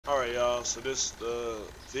Alright y'all, so this is the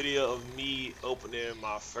video of me opening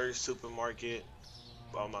my first supermarket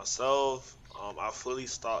by myself. I fully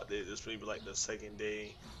stocked it. This may be like the second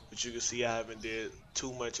day, but you can see I haven't did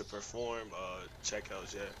too much to perform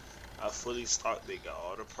checkouts yet. I fully stocked it, got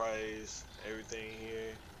all the price, everything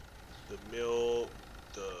here. The milk,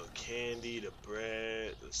 the candy, the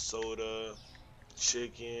bread, the soda,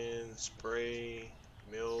 chicken, spray,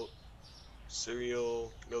 milk,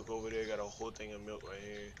 cereal, milk over there, got a whole thing of milk right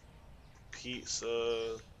here.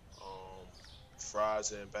 Pizza,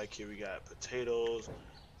 fries, and back here we got potatoes.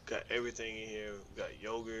 Got everything in here. We got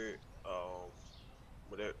yogurt,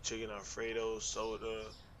 whatever, chicken Alfredo, soda,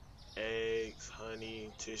 eggs, honey,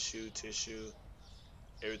 tissue,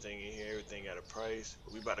 everything in here. Everything at a price.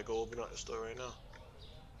 We about to go open up the store right now.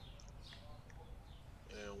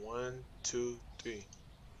 And one, two, three,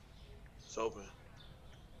 it's open.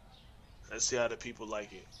 Let's see how the people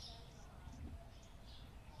like it.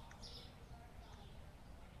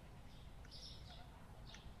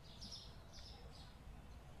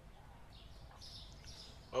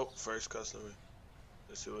 Oh, first customer.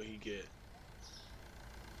 Let's see what he get.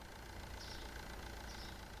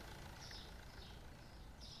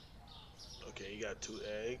 Okay, he got 2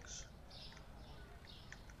 eggs.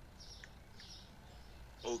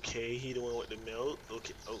 Okay, he the one with the milk.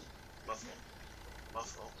 Okay, oh, my fault. My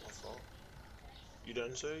fault. You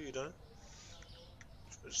done, sir? You done?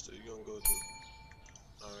 Which you gonna go to?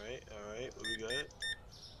 Alright, what we got?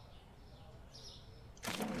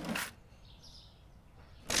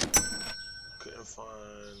 Couldn't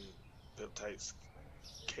find peptides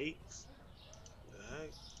cakes. The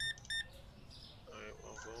heck? Alright,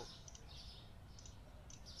 my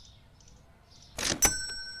fault.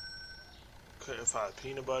 Couldn't find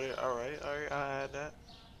peanut butter. Alright, I had that.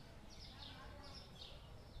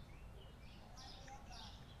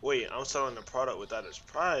 Wait, I'm selling the product without its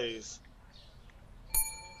price.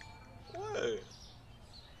 What?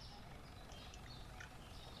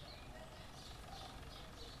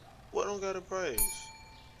 What don't got a price?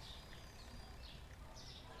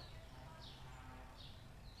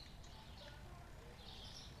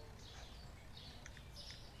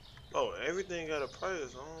 Oh, everything got a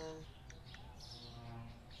price.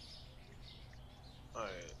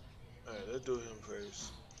 Alright, let's do him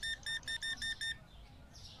first.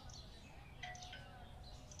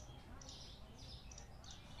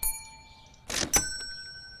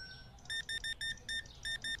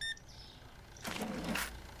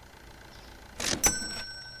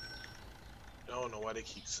 I don't know why they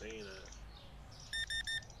keep saying that.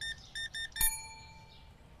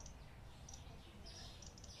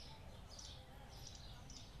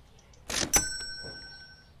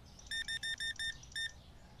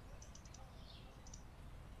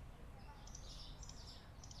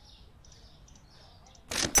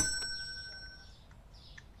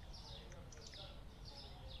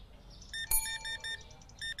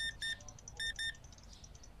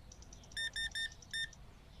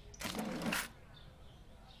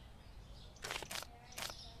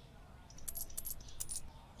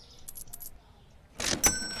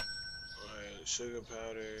 Alright, sugar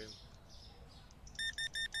powder.